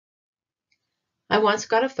I once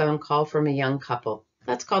got a phone call from a young couple.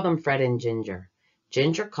 Let's call them Fred and Ginger.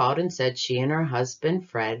 Ginger called and said she and her husband,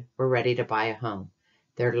 Fred, were ready to buy a home.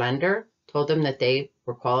 Their lender told them that they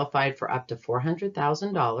were qualified for up to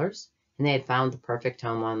 $400,000 and they had found the perfect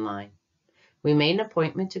home online. We made an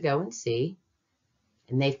appointment to go and see,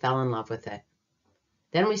 and they fell in love with it.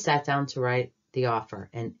 Then we sat down to write the offer,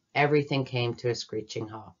 and everything came to a screeching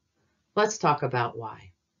halt. Let's talk about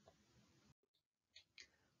why.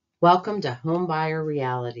 Welcome to Homebuyer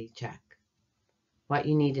Reality Check. What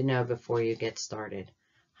you need to know before you get started.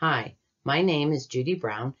 Hi, my name is Judy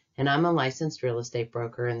Browne, and I'm a licensed real estate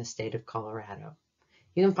broker in the state of Colorado.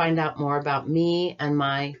 You can find out more about me and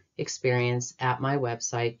my experience at my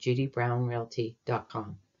website,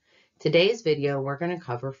 judybrownerealty.com. Today's video, we're going to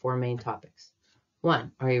cover 4 main topics.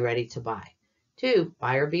 1, are you ready to buy? 2,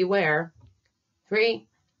 buyer beware. 3,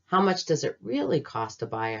 how much does it really cost to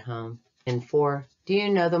buy a home? And 4, do you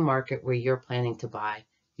know the market where you're planning to buy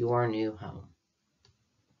your new home?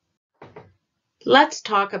 Let's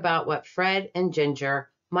talk about what Fred and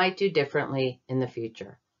Ginger might do differently in the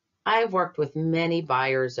future. I've worked with many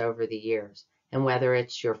buyers over the years, and whether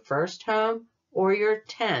it's your first home or your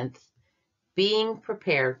 10th, being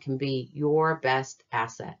prepared can be your best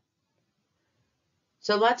asset.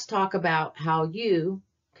 So let's talk about how you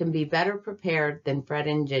can be better prepared than Fred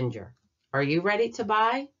and Ginger. Are you ready to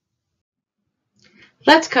buy?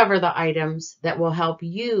 Let's cover the items that will help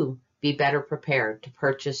you be better prepared to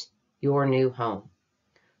purchase your new home.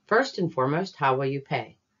 First and foremost, how will you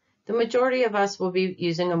pay? The majority of us will be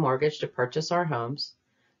using a mortgage to purchase our homes,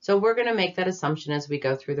 so we're going to make that assumption as we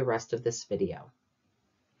go through the rest of this video.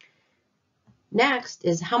 Next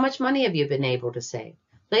is how much money have you been able to save?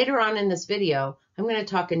 Later on in this video, I'm going to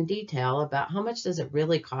talk in detail about how much does it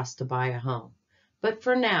really cost to buy a home. But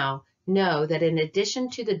for now, know that in addition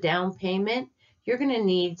to the down payment, you're going to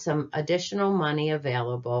need some additional money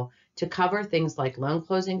available to cover things like loan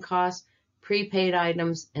closing costs, prepaid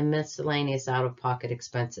items, and miscellaneous out-of-pocket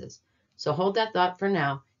expenses. So hold that thought for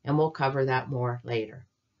now, and we'll cover that more later.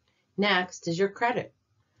 Next is your credit.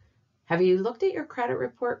 Have you looked at your credit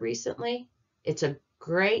report recently? It's a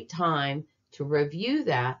great time to review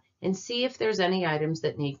that and see if there's any items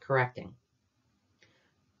that need correcting.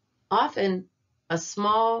 Often, a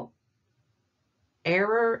small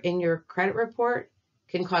error in your credit report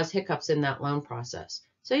can cause hiccups in that loan process.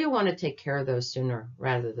 So you'll want to take care of those sooner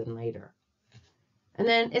rather than later. And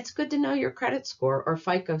then it's good to know your credit score or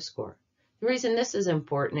FICO score. The reason this is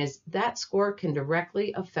important is that score can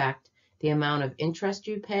directly affect the amount of interest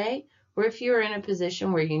you pay, or if you're in a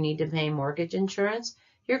position where you need to pay mortgage insurance,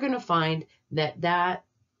 you're going to find that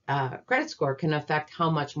credit score can affect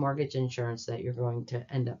how much mortgage insurance that you're going to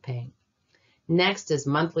end up paying. Next is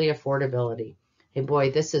monthly affordability. Hey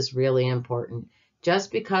boy, this is really important.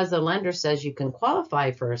 Just because the lender says you can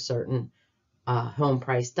qualify for a certain home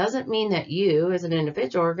price doesn't mean that you as an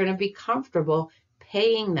individual are going to be comfortable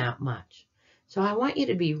paying that much. So I want you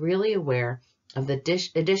to be really aware of the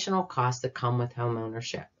additional costs that come with home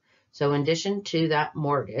ownership. So in addition to that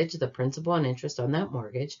mortgage, the principal and interest on that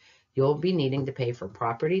mortgage, you'll be needing to pay for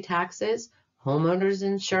property taxes, homeowners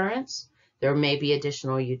insurance. There may be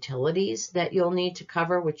additional utilities that you'll need to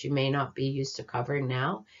cover, which you may not be used to covering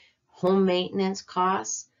now. Home maintenance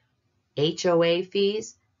costs, HOA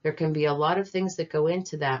fees. There can be a lot of things that go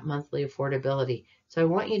into that monthly affordability. So I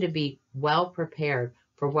want you to be well prepared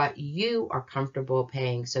for what you are comfortable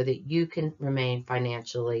paying so that you can remain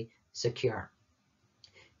financially secure.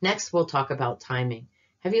 Next, we'll talk about timing.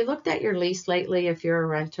 Have you looked at your lease lately if you're a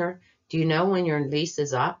renter? Do you know when your lease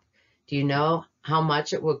is up? Do you know how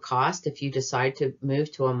much it would cost if you decide to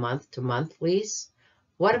move to a month-to-month lease?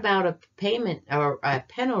 What about a payment or a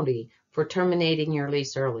penalty for terminating your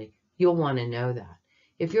lease early? You'll want to know that.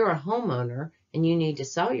 If you're a homeowner and you need to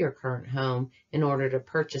sell your current home in order to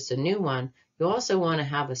purchase a new one, you also want to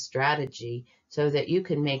have a strategy so that you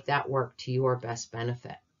can make that work to your best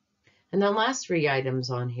benefit. And the last 3 items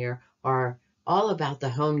on here are all about the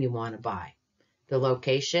home you want to buy. The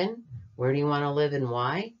location, where do you want to live and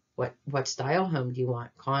why? What style home do you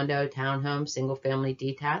want? Condo, townhome, single family,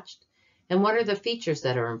 detached? And what are the features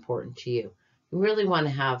that are important to you? You really want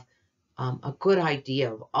to have a good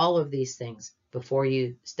idea of all of these things before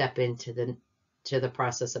you step into the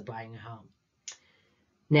process of buying a home.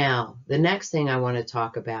 Now, the next thing I want to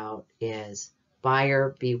talk about is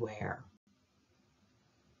buyer beware.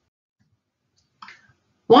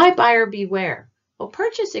 Why buyer beware? Well,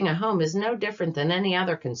 purchasing a home is no different than any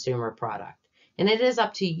other consumer product, and it is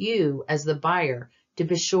up to you as the buyer to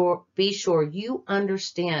be sure you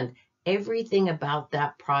understand everything about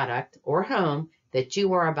that product or home that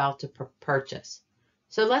you are about to purchase.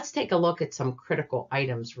 So let's take a look at some critical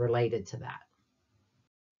items related to that.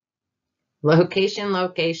 Location,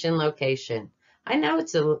 location, location. I know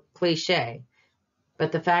it's a cliche,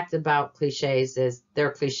 but the fact about cliches is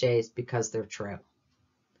they're cliches because they're true.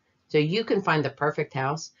 So you can find the perfect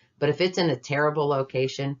house, but if it's in a terrible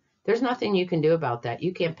location, there's nothing you can do about that.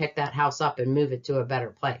 You can't pick that house up and move it to a better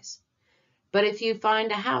place. But if you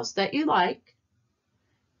find a house that you like,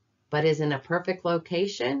 but is in a perfect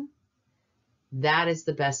location, that is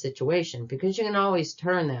the best situation because you can always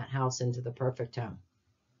turn that house into the perfect home.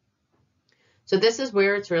 So this is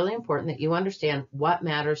where it's really important that you understand what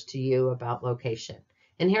matters to you about location.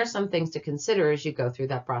 And here are some things to consider as you go through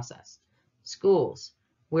that process. Schools.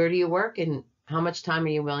 Where do you work and how much time are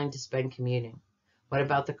you willing to spend commuting? What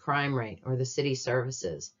about the crime rate or the city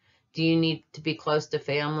services? Do you need to be close to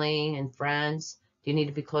family and friends? Do you need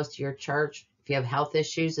to be close to your church? If you have health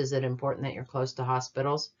issues, is it important that you're close to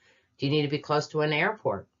hospitals? Do you need to be close to an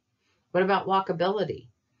airport? What about walkability?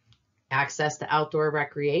 Access to outdoor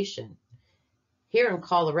recreation? Here in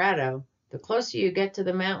Colorado, the closer you get to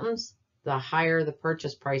the mountains, the higher the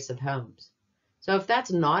purchase price of homes. So if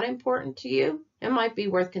that's not important to you, it might be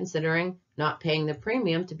worth considering not paying the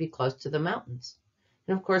premium to be close to the mountains.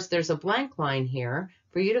 And of course, there's a blank line here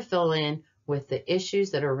for you to fill in with the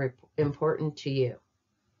issues that are important to you.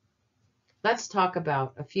 Let's talk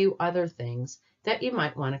about a few other things that you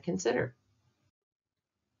might want to consider.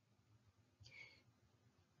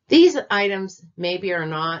 These items maybe are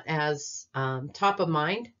not as top of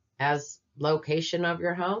mind as location of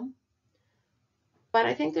your home, but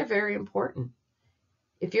I think they're very important.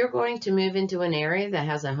 If you're going to move into an area that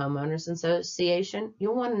has a homeowners association,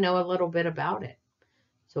 you'll want to know a little bit about it.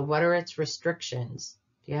 So what are its restrictions?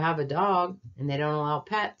 If you have a dog and they don't allow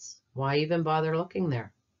pets, why even bother looking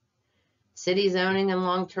there? City zoning and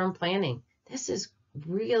long-term planning. This is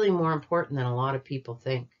really more important than a lot of people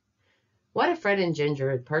think. What if Fred and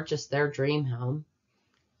Ginger had purchased their dream home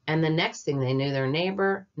and the next thing they knew their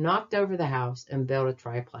neighbor knocked over the house and built a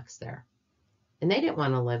triplex there? And they didn't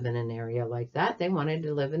want to live in an area like that. They wanted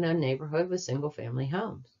to live in a neighborhood with single-family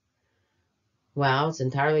homes. Well, it's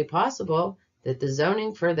entirely possible that the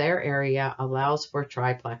zoning for their area allows for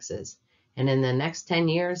triplexes. And in the next 10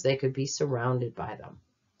 years, they could be surrounded by them.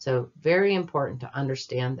 So very important to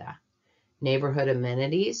understand that. Neighborhood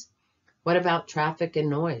amenities. What about traffic and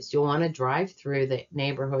noise? You'll want to drive through the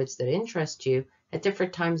neighborhoods that interest you at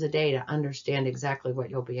different times of day to understand exactly what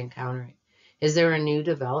you'll be encountering. Is there a new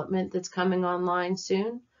development that's coming online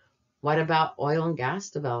soon? What about oil and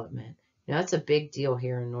gas development? You know, that's a big deal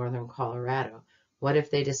here in northern Colorado. What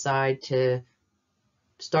if they decide to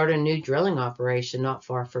start a new drilling operation not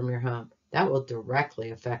far from your home? That will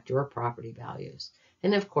directly affect your property values.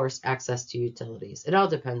 And of course, access to utilities. It all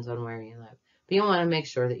depends on where you live. But you want to make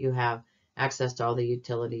sure that you have access to all the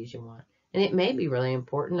utilities you want. And it may be really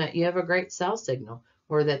important that you have a great cell signal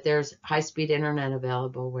or that there's high-speed internet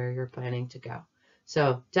available where you're planning to go.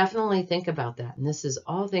 So definitely think about that. And this is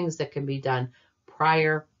all things that can be done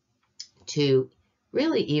prior to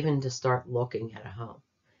really even to start looking at a home.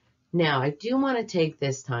 Now, I do want to take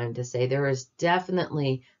this time to say there is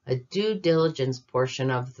definitely a due diligence portion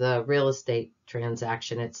of the real estate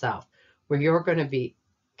transaction itself, where you're going to be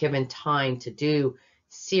given time to do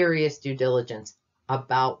serious due diligence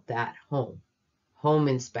about that home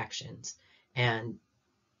inspections, and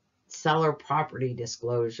seller property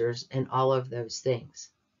disclosures, and all of those things.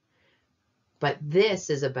 But this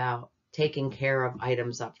is about taking care of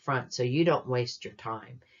items up front so you don't waste your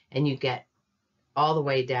time and you get all the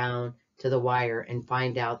way down to the wire and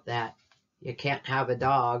find out that you can't have a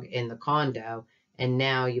dog in the condo and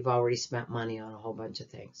now you've already spent money on a whole bunch of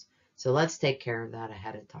things. So let's take care of that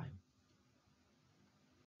ahead of time.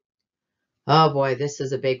 Oh boy, this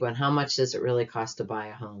is a big one. How much does it really cost to buy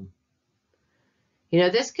a home? You know,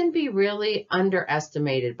 this can be really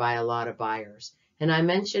underestimated by a lot of buyers. And I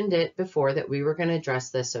mentioned it before that we were going to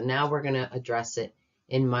address this, so now we're going to address it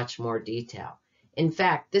in much more detail. In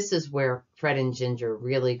fact, this is where Fred and Ginger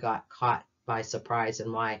really got caught by surprise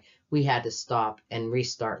and why we had to stop and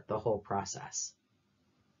restart the whole process.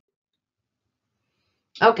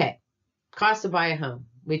 Okay, cost to buy a home.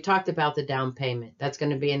 We talked about the down payment. That's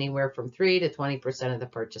going to be anywhere from 3 to 20% of the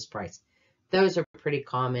purchase price. Those are pretty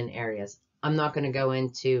common areas. I'm not going to go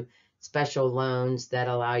into special loans that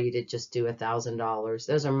allow you to just do $1,000.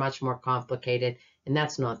 Those are much more complicated, and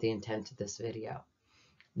that's not the intent of this video.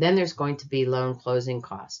 Then there's going to be loan closing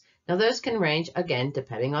costs. Now those can range, again,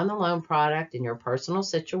 depending on the loan product and your personal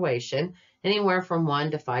situation, anywhere from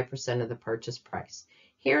 1 to 5% of the purchase price.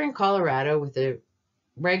 Here in Colorado, with a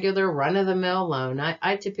regular run-of-the-mill loan,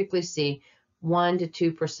 I typically see 1 to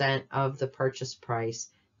 2% of the purchase price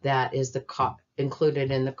that is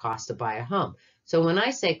included in the cost to buy a home. So when I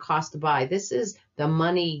say cost to buy, this is the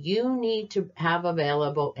money you need to have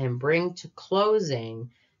available and bring to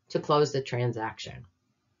closing to close the transaction.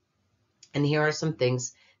 And here are some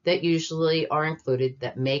things that usually are included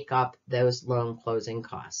that make up those loan closing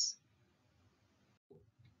costs.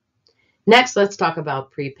 Next, let's talk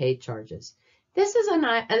about prepaid charges. This is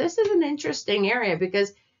an interesting area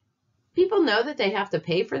because people know that they have to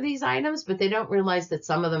pay for these items, but they don't realize that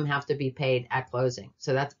some of them have to be paid at closing.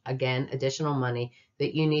 So that's, again, additional money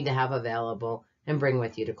that you need to have available and bring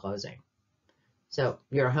with you to closing. So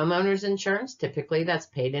your homeowner's insurance, typically that's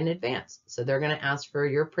paid in advance. So they're going to ask for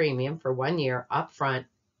your premium for 1 year upfront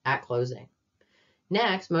at closing.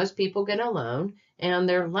 Next, most people get a loan and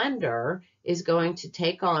their lender is going to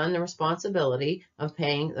take on the responsibility of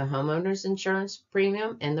paying the homeowner's insurance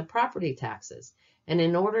premium and the property taxes. And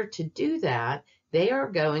in order to do that, they are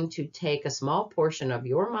going to take a small portion of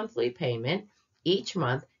your monthly payment each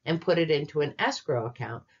month and put it into an escrow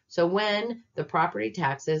account. So when the property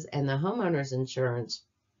taxes and the homeowner's insurance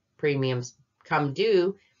premiums come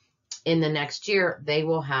due in the next year, they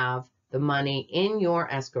will have the money in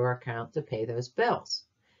your escrow account to pay those bills.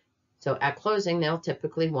 So at closing, they'll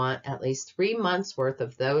typically want at least 3 months worth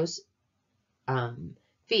of those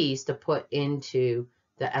fees to put into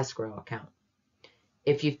the escrow account.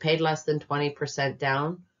 If you've paid less than 20%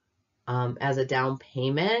 down as a down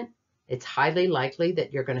payment, it's highly likely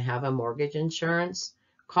that you're going to have a mortgage insurance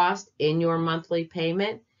cost in your monthly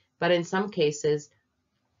payment. But in some cases,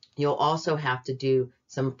 you'll also have to do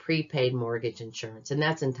some prepaid mortgage insurance, and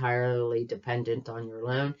that's entirely dependent on your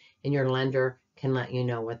loan, and your lender can let you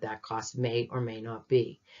know what that cost may or may not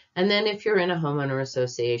be. And then if you're in a homeowner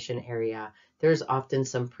association area, there's often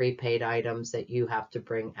some prepaid items that you have to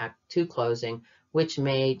bring to closing, which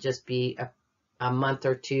may just be a month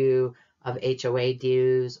or two of HOA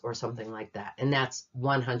dues or something like that. And that's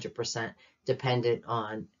 100% dependent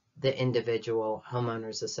on the individual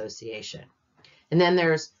homeowners association. And then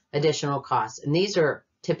there's additional costs, and these are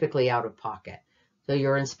typically out of pocket. So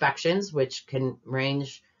your inspections, which can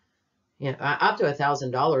range up to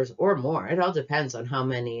 $1,000 or more. It all depends on how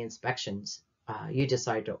many inspections you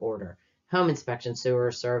decide to order. Home inspection,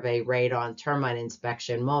 sewer survey, radon, termite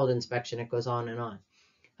inspection, mold inspection, it goes on and on.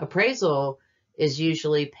 Appraisal is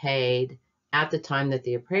usually paid at the time that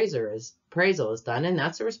the appraisal is done, and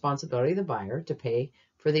that's the responsibility of the buyer to pay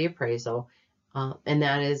for the appraisal, and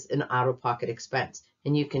that is an out-of-pocket expense.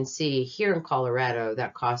 And you can see here in Colorado,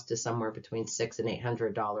 that cost is somewhere between $600 and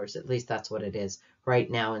 $800. At least that's what it is right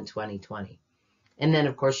now in 2020. And then,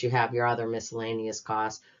 of course, you have your other miscellaneous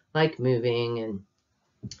costs like moving and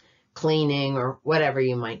cleaning or whatever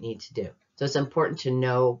you might need to do. So it's important to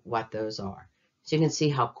know what those are. So you can see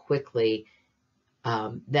how quickly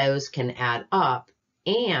those can add up.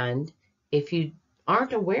 And if you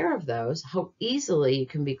aren't aware of those, how easily you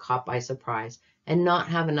can be caught by surprise and not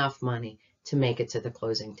have enough money to make it to the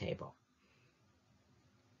closing table.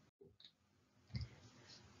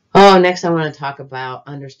 Oh, next I want to talk about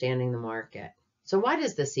understanding the market. So why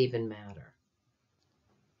does this even matter?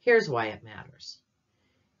 Here's why it matters.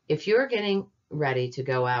 If you're getting ready to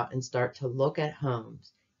go out and start to look at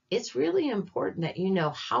homes, it's really important that you know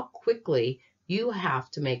how quickly you have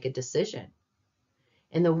to make a decision.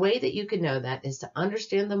 And the way that you can know that is to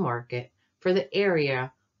understand the market for the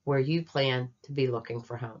area where you plan to be looking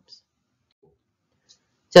for homes.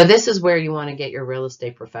 So this is where you want to get your real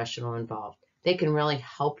estate professional involved. They can really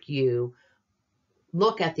help you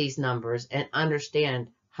look at these numbers and understand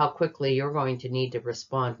how quickly you're going to need to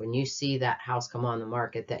respond when you see that house come on the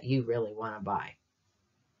market that you really want to buy.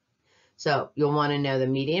 So you'll want to know the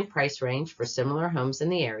median price range for similar homes in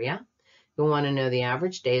the area. You'll want to know the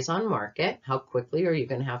average days on market. How quickly are you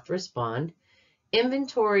going to have to respond?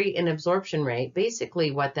 Inventory and absorption rate,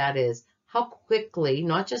 basically what that is, how quickly,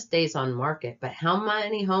 not just days on market, but how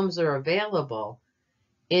many homes are available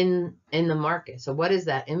in the market. So what is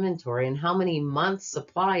that inventory and how many months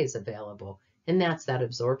supply is available? And that's that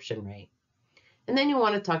absorption rate. And then you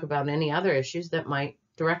want to talk about any other issues that might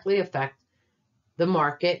directly affect the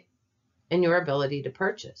market and your ability to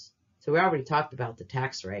purchase. So we already talked about the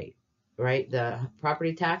tax rate, right? The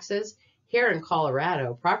property taxes. Here in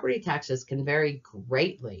Colorado, property taxes can vary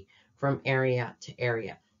greatly from area to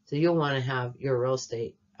area. So you'll want to have your real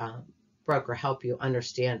estate broker help you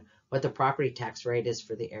understand what the property tax rate is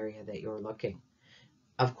for the area that you're looking.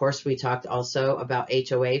 Of course, we talked also about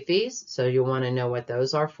HOA fees. So you'll want to know what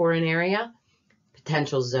those are for an area.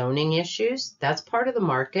 Potential zoning issues, that's part of the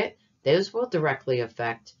market. Those will directly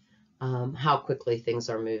affect how quickly things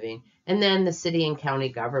are moving. And then the city and county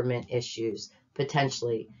government issues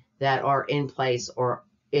potentially that are in place or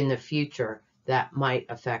in the future that might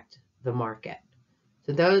affect the market.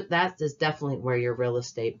 So that is definitely where your real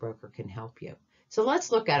estate broker can help you. So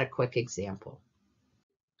let's look at a quick example.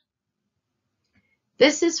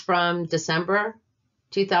 This is from December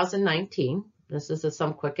 2019. This is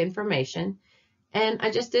some quick information. And I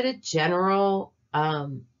just did a general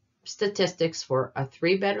statistics for a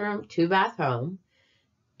 3-bedroom, 2-bath home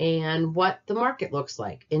and what the market looks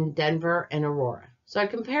like in Denver and Aurora. So I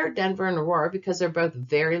compared Denver and Aurora because they're both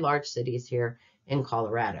very large cities here in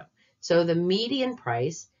Colorado. So the median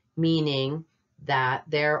price, meaning that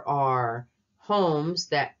there are homes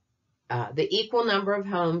that the equal number of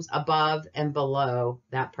homes above and below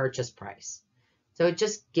that purchase price. So it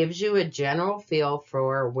just gives you a general feel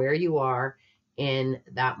for where you are in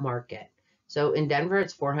that market. So in Denver,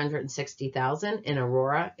 it's 460,000. In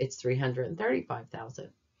Aurora, it's 335,000.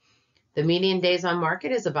 The median days on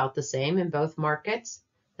market is about the same in both markets.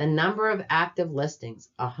 The number of active listings,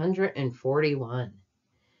 141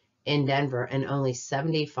 in Denver and only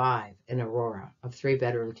 75 in Aurora of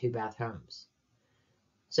 3-bedroom, 2-bath homes.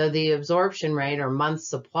 So the absorption rate or month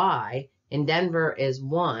supply in Denver is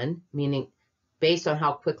 1, meaning based on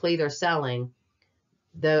how quickly they're selling,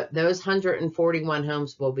 those 141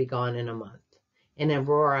 homes will be gone in a month. In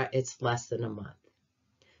Aurora, it's less than a month.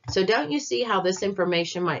 So don't you see how this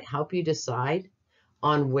information might help you decide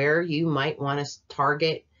on where you might want to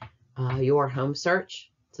target your home search?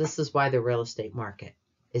 This is why the real estate market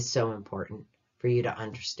is so important for you to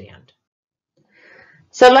understand.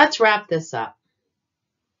 So let's wrap this up.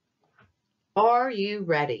 Are you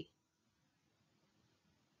ready?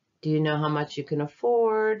 Do you know how much you can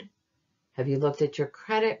afford? Have you looked at your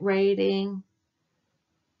credit rating?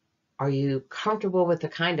 Are you comfortable with the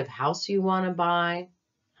kind of house you want to buy?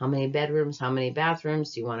 How many bedrooms, how many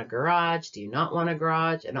bathrooms? Do you want a garage? Do you not want a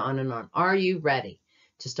garage? And on and on. Are you ready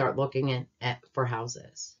to start looking for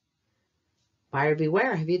houses? Buyer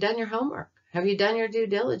beware. Have you done your homework? Have you done your due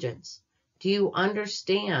diligence? Do you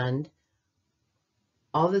understand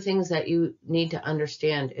all the things that you need to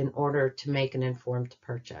understand in order to make an informed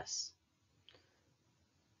purchase?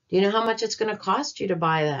 Do you know how much it's going to cost you to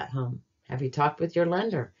buy that home? Have you talked with your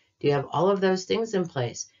lender? Do you have all of those things in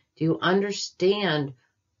place? Do you understand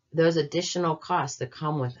those additional costs that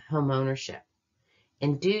come with home ownership?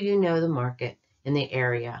 And do you know the market in the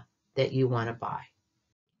area that you want to buy?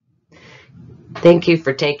 Thank you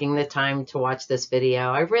for taking the time to watch this video.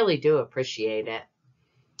 I really do appreciate it.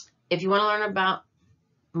 If you want to learn about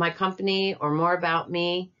my company or more about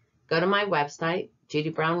me, go to my website,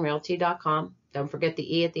 judybrownerealty.com. Don't forget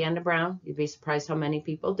the E at the end of Brown. You'd be surprised how many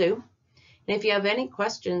people do. And if you have any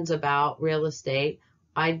questions about real estate,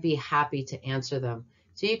 I'd be happy to answer them.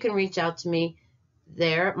 So you can reach out to me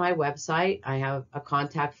there at my website. I have a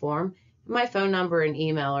contact form. My phone number and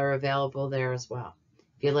email are available there as well.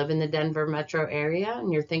 If you live in the Denver metro area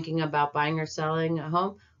and you're thinking about buying or selling a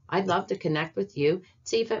home, I'd love to connect with you,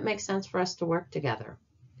 see if it makes sense for us to work together.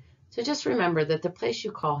 So just remember that the place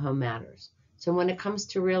you call home matters. So when it comes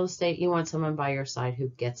to real estate, you want someone by your side who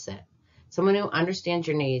gets it, someone who understands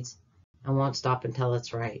your needs and won't stop until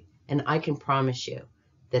it's right. And I can promise you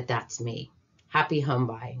that that's me. Happy home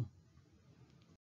buying.